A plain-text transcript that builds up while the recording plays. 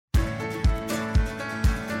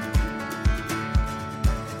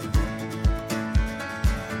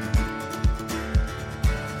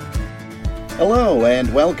Hello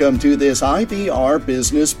and welcome to this IBR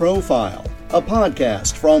Business Profile, a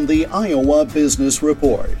podcast from the Iowa Business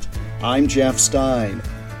Report. I'm Jeff Stein.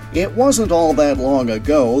 It wasn't all that long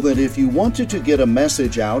ago that if you wanted to get a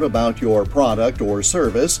message out about your product or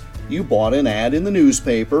service, you bought an ad in the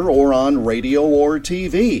newspaper or on radio or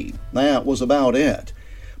TV. That was about it.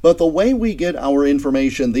 But the way we get our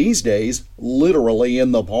information these days, literally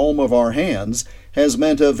in the palm of our hands, has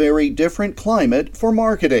meant a very different climate for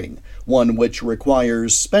marketing, one which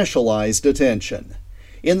requires specialized attention.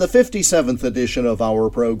 In the 57th edition of our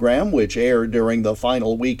program, which aired during the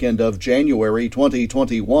final weekend of January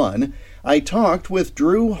 2021, I talked with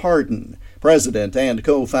Drew Harden, president and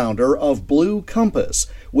co-founder of Blue Compass,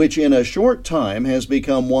 which in a short time has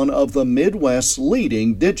become one of the Midwest's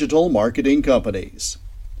leading digital marketing companies.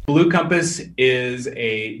 Blue Compass is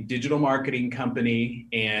a digital marketing company,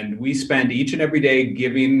 and we spend each and every day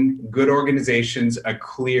giving good organizations a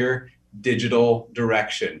clear digital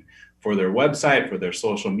direction for their website, for their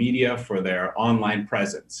social media, for their online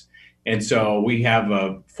presence. And so we have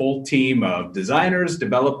a full team of designers,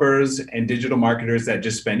 developers, and digital marketers that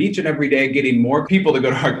just spend each and every day getting more people to go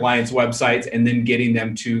to our clients' websites and then getting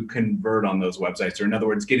them to convert on those websites. Or in other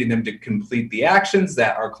words, getting them to complete the actions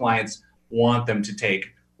that our clients want them to take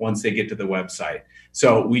once they get to the website.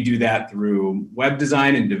 So we do that through web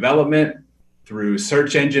design and development, through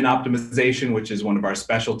search engine optimization, which is one of our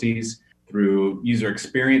specialties, through user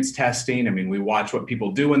experience testing. I mean, we watch what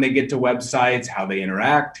people do when they get to websites, how they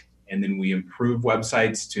interact, and then we improve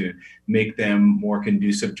websites to make them more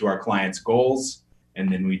conducive to our clients' goals.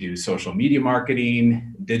 And then we do social media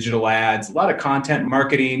marketing, digital ads, a lot of content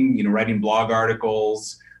marketing, writing blog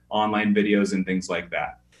articles, online videos, and things like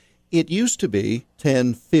that. It used to be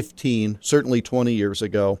 10, 15, certainly 20 years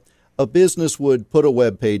ago, a business would put a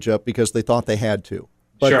web page up because they thought they had to.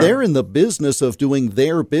 But Sure. They're in the business of doing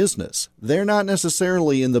their business. They're not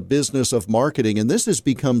necessarily in the business of marketing. And this has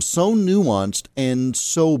become so nuanced and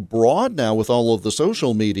so broad now with all of the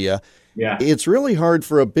social media. Yeah. It's really hard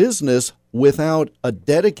for a business without a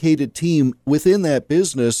dedicated team within that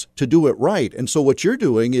business to do it right. And so what you're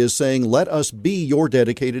doing is saying, let us be your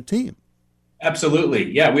dedicated team.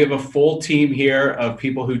 Absolutely. Yeah, we have a full team here of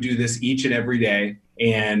people who do this each and every day,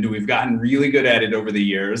 and we've gotten really good at it over the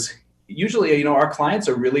years. Usually, our clients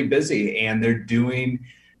are really busy and they're doing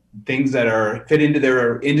things that are fit into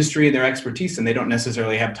their industry and their expertise, and they don't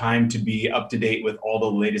necessarily have time to be up to date with all the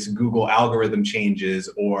latest Google algorithm changes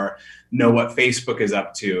or know what Facebook is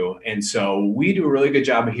up to. And so we do a really good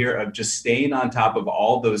job here of just staying on top of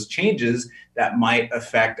all those changes that might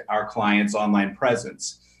affect our clients' online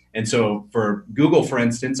presence. And so for Google, for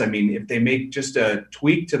instance, if they make just a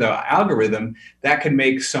tweak to the algorithm, that can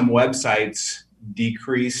make some websites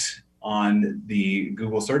decrease on the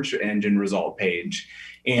Google search engine result page.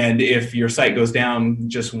 And if your site goes down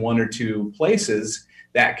just one or two places,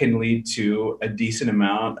 that can lead to a decent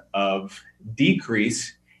amount of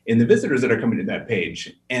decrease in the visitors that are coming to that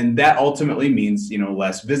page. And that ultimately means,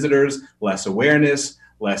 less visitors, less awareness,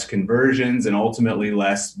 less conversions, and ultimately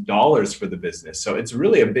less dollars for the business. So it's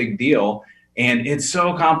really a big deal. And it's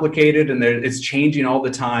so complicated and it's changing all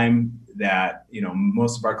the time that,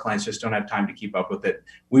 most of our clients just don't have time to keep up with it.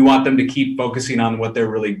 We want them to keep focusing on what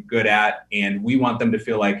they're really good at, and we want them to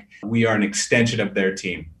feel like we are an extension of their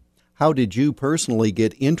team. How did you personally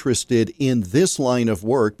get interested in this line of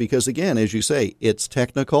work? Because again, as you say, it's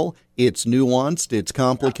technical, it's nuanced, it's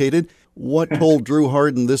complicated. What told Drew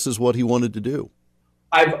Harden this is what he wanted to do?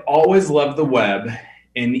 I've always loved the web.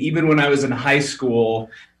 And even when I was in high school,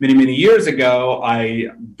 many, many years ago, I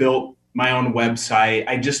built my own website.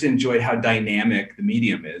 I just enjoyed how dynamic the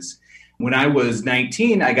medium is. When I was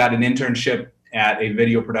 19, I got an internship at a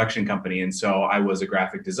video production company. And so I was a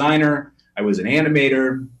graphic designer. I was an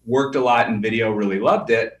animator, worked a lot in video, really loved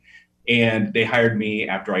it. And they hired me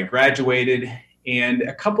after I graduated. And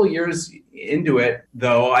a couple years into it,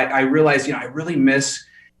 though, I realized, I really miss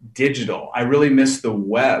digital. I really miss the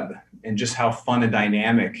web and just how fun and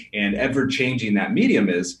dynamic and ever-changing that medium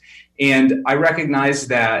is. And I recognized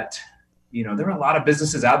that, there were a lot of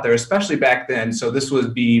businesses out there, especially back then. So this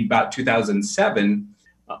would be about 2007,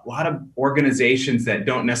 a lot of organizations that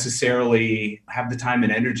don't necessarily have the time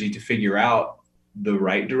and energy to figure out the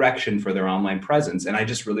right direction for their online presence. And I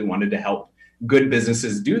just really wanted to help good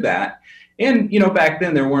businesses do that. And, back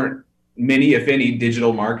then there weren't many, if any,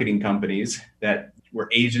 digital marketing companies that were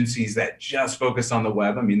agencies that just focus on the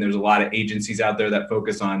web. There's a lot of agencies out there that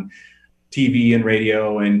focus on TV and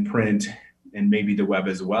radio and print and maybe the web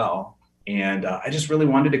as well. And I just really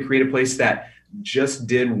wanted to create a place that just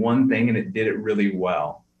did one thing and it did it really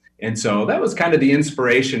well. And so that was kind of the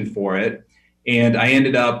inspiration for it. And I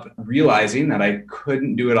ended up realizing that I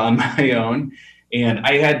couldn't do it on my own. And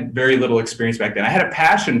I had very little experience back then. I had a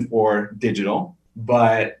passion for digital,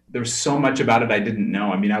 but there's so much about it I didn't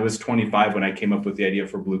know. I mean, I was 25 when I came up with the idea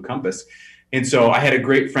for Blue Compass. And so I had a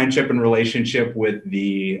great friendship and relationship with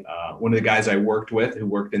one of the guys I worked with who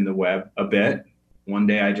worked in the web a bit. One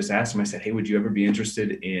day I just asked him, I said, hey, would you ever be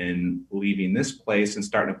interested in leaving this place and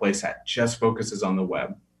starting a place that just focuses on the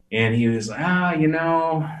web? And he was like,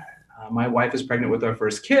 my wife is pregnant with our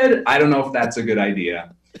first kid. I don't know if that's a good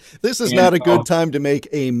idea. This is not a good time to make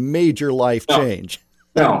a major life change.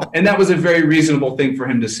 No, and that was a very reasonable thing for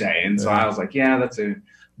him to say. And so I was like, yeah,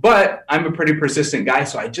 but I'm a pretty persistent guy.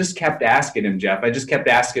 So I just kept asking him, Jeff. I just kept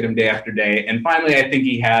asking him day after day. And finally, I think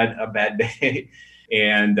he had a bad day.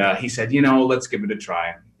 And he said, let's give it a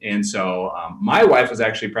try. And so my wife was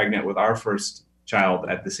actually pregnant with our first child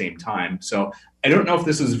at the same time. So I don't know if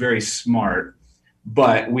this was very smart,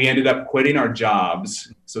 but we ended up quitting our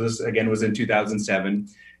jobs. So this, again, was in 2007.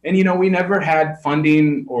 And, we never had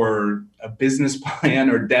funding or a business plan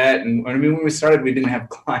or debt. And I mean, when we started, we didn't have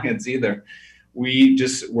clients either. We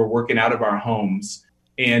just were working out of our homes.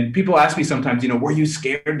 And people ask me sometimes, were you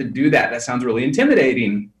scared to do that? That sounds really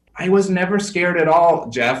intimidating. I was never scared at all,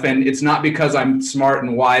 Jeff. And it's not because I'm smart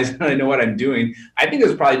and wise and I know what I'm doing. I think it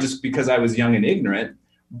was probably just because I was young and ignorant.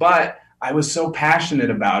 But I was so passionate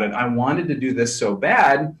about it. I wanted to do this so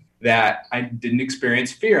bad that I didn't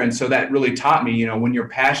experience fear. And so that really taught me, when your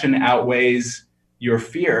passion outweighs your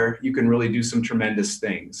fear, you can really do some tremendous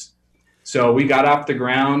things. So we got off the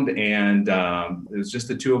ground and it was just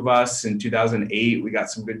the two of us. In 2008, we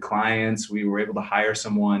got some good clients. We were able to hire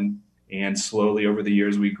someone, and slowly over the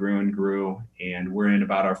years, we grew and grew. And we're in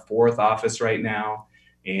about our fourth office right now.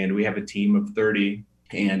 And we have a team of 30.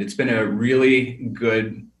 And it's been a really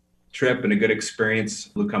good trip and a good experience.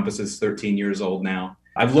 Blue Compass is 13 years old now.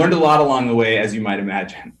 I've learned a lot along the way, as you might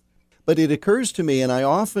imagine. But it occurs to me, and I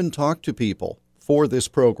often talk to people for this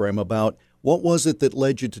program about what was it that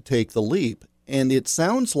led you to take the leap? And it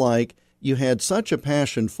sounds like you had such a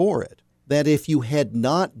passion for it that if you had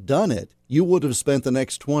not done it, you would have spent the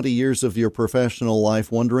next 20 years of your professional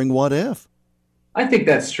life wondering what if. I think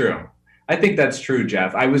that's true.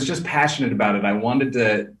 Jeff. I was just passionate about it. I wanted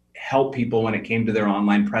to help people when it came to their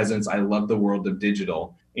online presence. I love the world of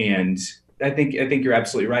digital. And I think you're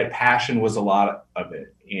absolutely right. Passion was a lot of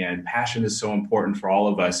it. And passion is so important for all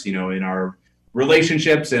of us, in our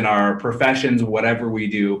relationships, in our professions, whatever we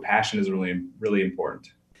do, passion is really, really important.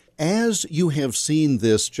 As you have seen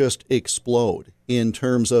this just explode in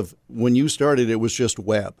terms of when you started, it was just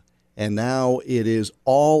web. And now it is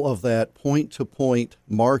all of that point-to-point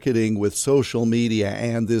marketing with social media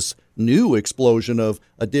and this new explosion of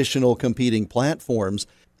additional competing platforms.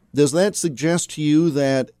 Does that suggest to you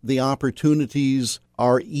that the opportunities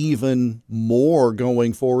are even more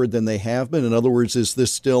going forward than they have been? In other words, is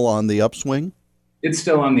this still on the upswing? It's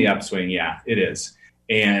still on the upswing. Yeah, it is.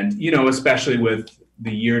 And, especially with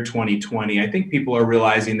the year 2020, I think people are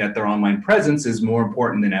realizing that their online presence is more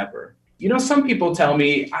important than ever. Some people tell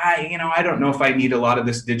me, I don't know if I need a lot of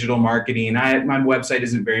this digital marketing. My website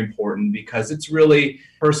isn't very important because it's really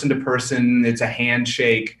person to person. It's a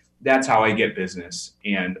handshake. That's how I get business.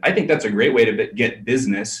 And I think that's a great way to get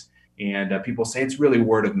business. And people say it's really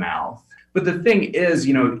word of mouth. But the thing is,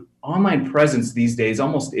 online presence these days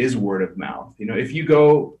almost is word of mouth. If you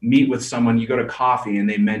go meet with someone, you go to coffee and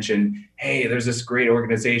they mention, hey, there's this great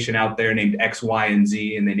organization out there named X, Y, and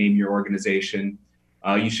Z, and they name your organization.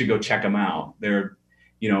 You should go check them out. They're,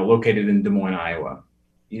 located in Des Moines, Iowa.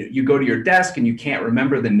 You go to your desk and you can't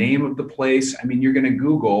remember the name of the place. I mean, you're going to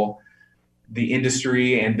Google the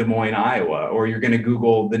industry and Des Moines, Iowa, or you're going to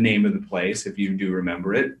Google the name of the place if you do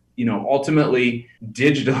remember it. Ultimately,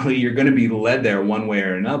 digitally, you're going to be led there one way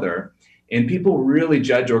or another. And people really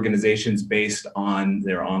judge organizations based on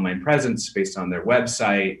their online presence, based on their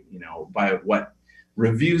website, by what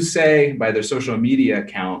reviews say, by their social media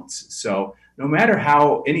accounts. So no matter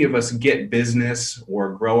how any of us get business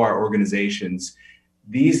or grow our organizations,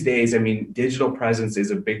 these days, digital presence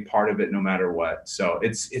is a big part of it no matter what. So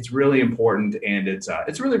it's really important, and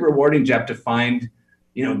it's really rewarding, Jeff, to find,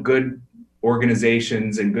 good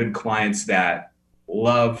organizations and good clients that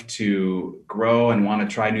love to grow and want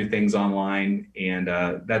to try new things online. And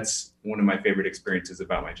that's one of my favorite experiences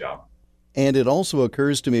about my job. And it also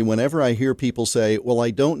occurs to me whenever I hear people say, well,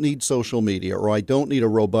 I don't need social media or I don't need a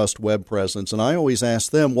robust web presence. And I always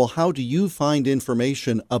ask them, well, how do you find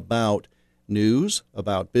information about news,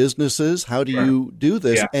 about businesses? How do you do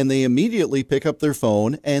this? Yeah. And they immediately pick up their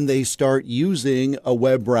phone and they start using a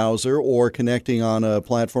web browser or connecting on a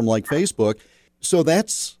platform like Facebook. So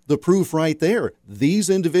that's the proof right there. These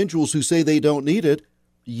individuals who say they don't need it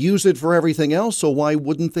use it for everything else. So why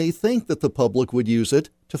wouldn't they think that the public would use it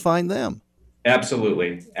to find them?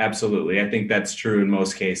 Absolutely. Absolutely. I think that's true in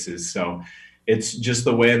most cases. So it's just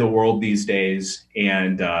the way of the world these days.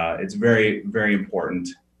 And it's very, very important.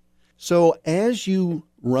 So as you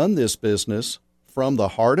run this business from the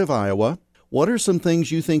heart of Iowa, what are some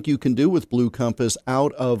things you think you can do with Blue Compass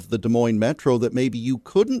out of the Des Moines Metro that maybe you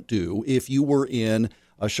couldn't do if you were in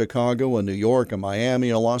a Chicago, a New York, a Miami,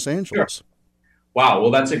 a Los Angeles? Sure. Wow.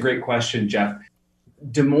 Well, that's a great question, Jeff.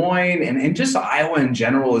 Des Moines and just Iowa in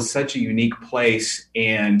general is such a unique place.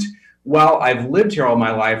 And while I've lived here all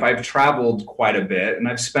my life, I've traveled quite a bit, and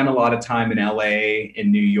I've spent a lot of time in LA,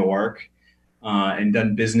 in New York, and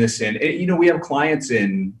done business in, we have clients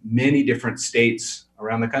in many different states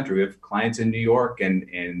around the country. We have clients in New York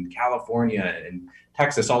and California and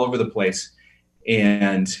Texas, all over the place.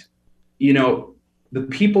 And, the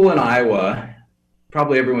people in Iowa,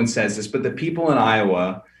 probably everyone says this, but the people in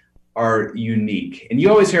Iowa are unique. And you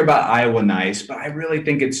always hear about Iowa nice, but I really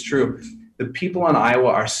think it's true. The people in Iowa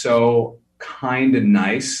are so kind and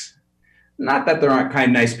nice. Not that there aren't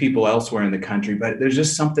kind, nice people elsewhere in the country, but there's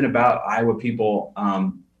just something about Iowa people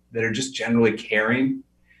that are just generally caring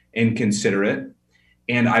and considerate.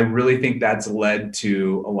 And I really think that's led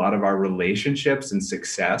to a lot of our relationships and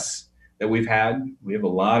success that we've had. We have a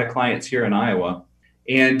lot of clients here in Iowa.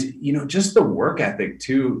 And, just the work ethic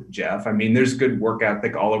too, Jeff. I mean, there's good work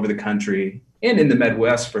ethic all over the country and in the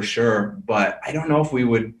Midwest for sure. But I don't know if we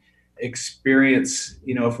would experience,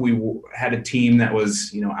 if we had a team that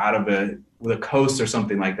was, out of with a coast or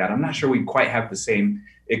something like that. I'm not sure we quite have the same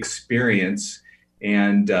experience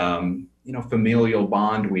and, familial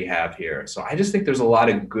bond we have here. So I just think there's a lot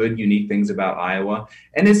of good, unique things about Iowa.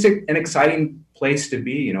 And it's an exciting place to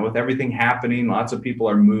be, with everything happening. Lots of people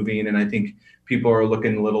are moving. And I think people are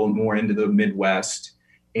looking a little more into the Midwest.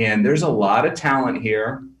 And there's a lot of talent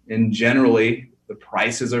here. And generally, the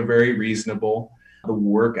prices are very reasonable. The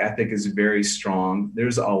work ethic is very strong.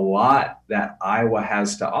 There's a lot that Iowa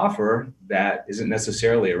has to offer that isn't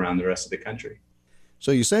necessarily around the rest of the country.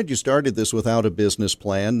 So you said you started this without a business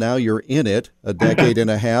plan. Now you're in it a decade and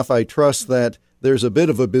a half. I trust that there's a bit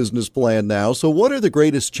of a business plan now. So what are the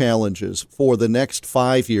greatest challenges for the next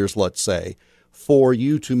 5 years, let's say, for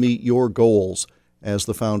you to meet your goals as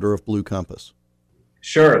the founder of Blue Compass?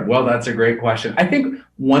 Sure. Well, that's a great question. I think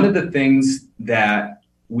one of the things that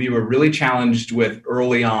we were really challenged with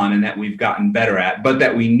early on and that we've gotten better at, but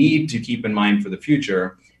that we need to keep in mind for the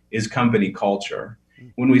future is company culture.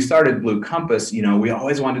 When we started Blue Compass, we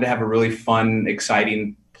always wanted to have a really fun,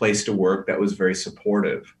 exciting place to work that was very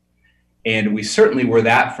supportive. And we certainly were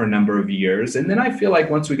that for a number of years. And then I feel like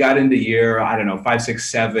once we got into year, 5,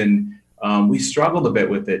 6, 7, we struggled a bit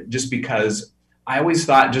with it just because I always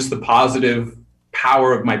thought just the positive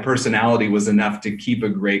power of my personality was enough to keep a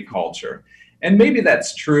great culture. And maybe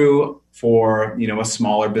that's true for, a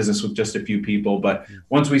smaller business with just a few people. But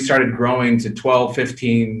once we started growing to 12,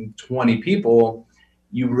 15, 20 people,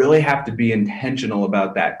 you really have to be intentional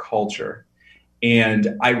about that culture.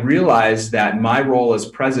 And I realized that my role as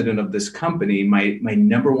president of this company, my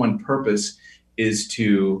number one purpose is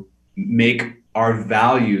to make our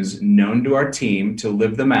values known to our team, to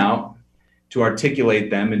live them out, to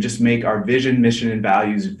articulate them, and just make our vision, mission, and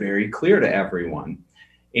values very clear to everyone.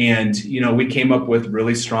 And, we came up with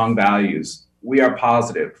really strong values. We are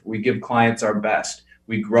positive. We give clients our best.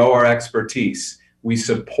 We grow our expertise. We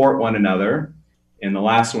support one another. And the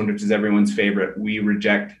last one, which is everyone's favorite, we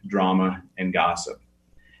reject drama and gossip.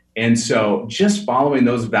 And so just following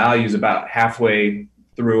those values about halfway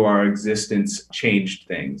through our existence changed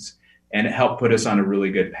things. And it helped put us on a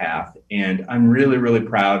really good path. And I'm really, really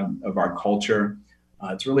proud of our culture.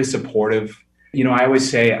 It's really supportive. I always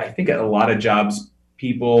say, I think at a lot of jobs,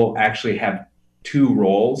 people actually have two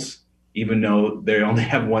roles, even though they only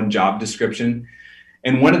have one job description.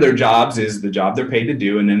 And one of their jobs is the job they're paid to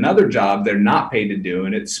do, and another job they're not paid to do,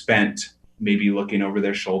 and it's spent maybe looking over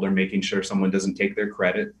their shoulder, making sure someone doesn't take their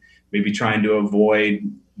credit, maybe trying to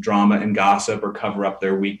avoid drama and gossip or cover up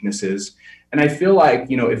their weaknesses. And I feel like,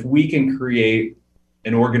 if we can create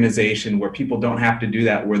an organization where people don't have to do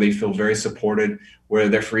that, where they feel very supported, where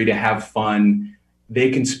they're free to have fun, they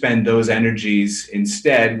can spend those energies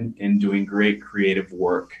instead in doing great creative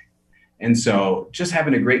work. And so just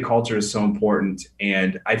having a great culture is so important.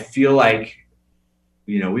 And I feel like,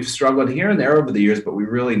 we've struggled here and there over the years, but we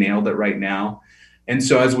really nailed it right now. And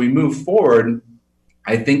so as we move forward,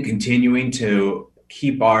 I think continuing to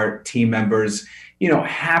keep our team members,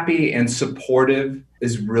 happy and supportive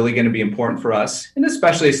is really going to be important for us. And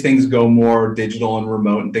especially as things go more digital and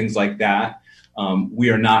remote and things like that. We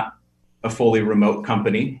are not a fully remote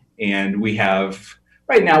company, and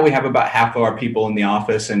right now we have about half of our people in the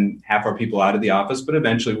office and half our people out of the office, but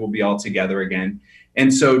eventually we'll be all together again.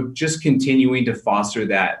 And so just continuing to foster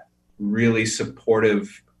that really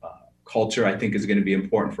supportive culture, I think, is going to be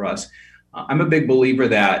important for us. I'm a big believer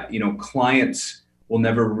that, clients will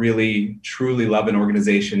never really truly love an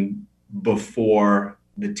organization before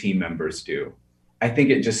the team members do. I think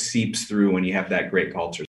it just seeps through when you have that great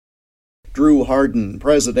culture. Drew Harden,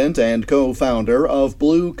 president and co-founder of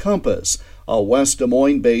Blue Compass, a West Des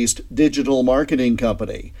Moines-based digital marketing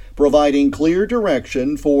company, providing clear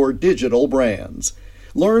direction for digital brands.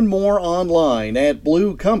 Learn more online at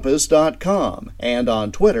bluecompass.com and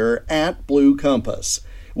on Twitter @BlueCompass.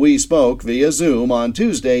 We spoke via Zoom on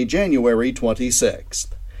Tuesday, January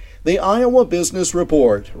 26th. The Iowa Business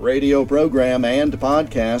Report radio program and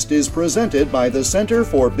podcast is presented by the Center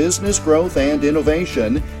for Business Growth and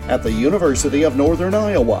Innovation at the University of Northern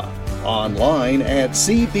Iowa. Online at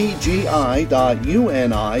cbgi.uni.edu.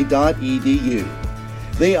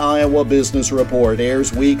 The Iowa Business Report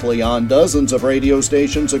airs weekly on dozens of radio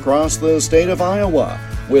stations across the state of Iowa,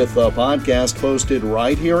 with the podcast posted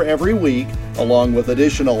right here every week, along with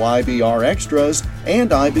additional IBR extras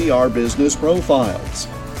and IBR business profiles.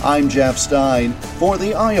 I'm Jeff Stein for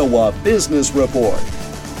the Iowa Business Report.